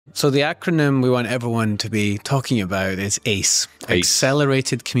So the acronym we want everyone to be talking about is ACE,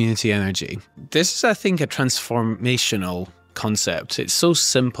 Accelerated Community Energy. This is, I think, a transformational concept. It's so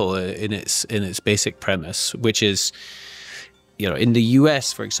simple in its basic premise, which is, in the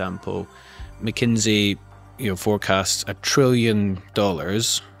US, for example, McKinsey, forecasts $1 trillion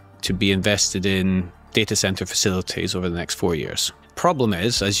to be invested in data center facilities over the next 4 years. Problem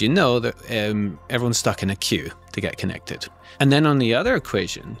is, as you know, that everyone's stuck in a queue to get connected. And then on the other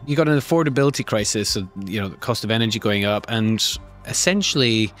equation, you got an affordability crisis, the cost of energy going up, and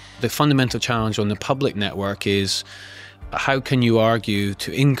essentially the fundamental challenge on the public network is how can you argue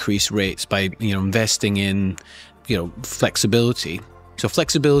to increase rates by investing in flexibility. So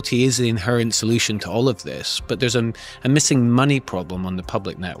flexibility is the inherent solution to all of this, but there's a missing money problem on the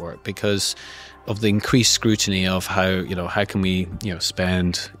public network because of the increased scrutiny of how can we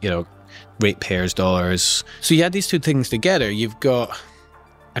spend ratepayers' dollars. So you add these two things together, you've got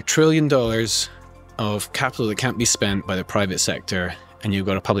 $1 trillion of capital that can't be spent by the private sector, and you've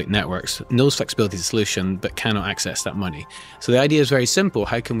got a public network that knows flexibility is a solution but cannot access that money. So the idea is very simple.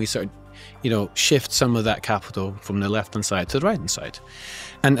 How can we sort of shift some of that capital from the left-hand side to the right-hand side?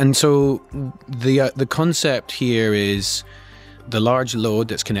 And so the concept here is the large load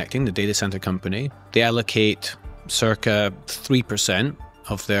that's connecting, the data center company, they allocate circa 3%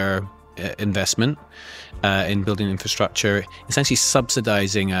 of their investment in building infrastructure, essentially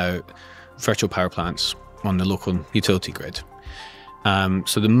subsidizing out virtual power plants on the local utility grid.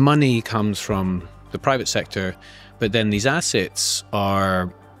 So the money comes from the private sector, but then these assets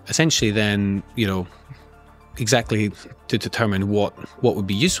are essentially then, exactly to determine what would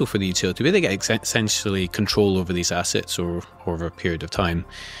be useful for the utility, but they get essentially control over these assets or over a period of time.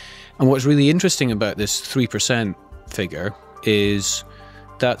 And what's really interesting about this 3% figure is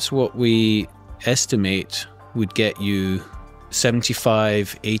that's what we estimate would get you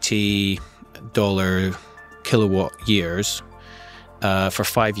 $75, $80 kilowatt years for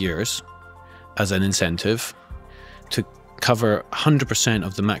 5 years as an incentive to cover 100%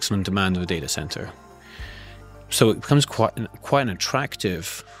 of the maximum demand of a data center. So it becomes quite an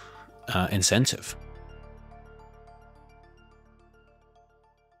attractive incentive.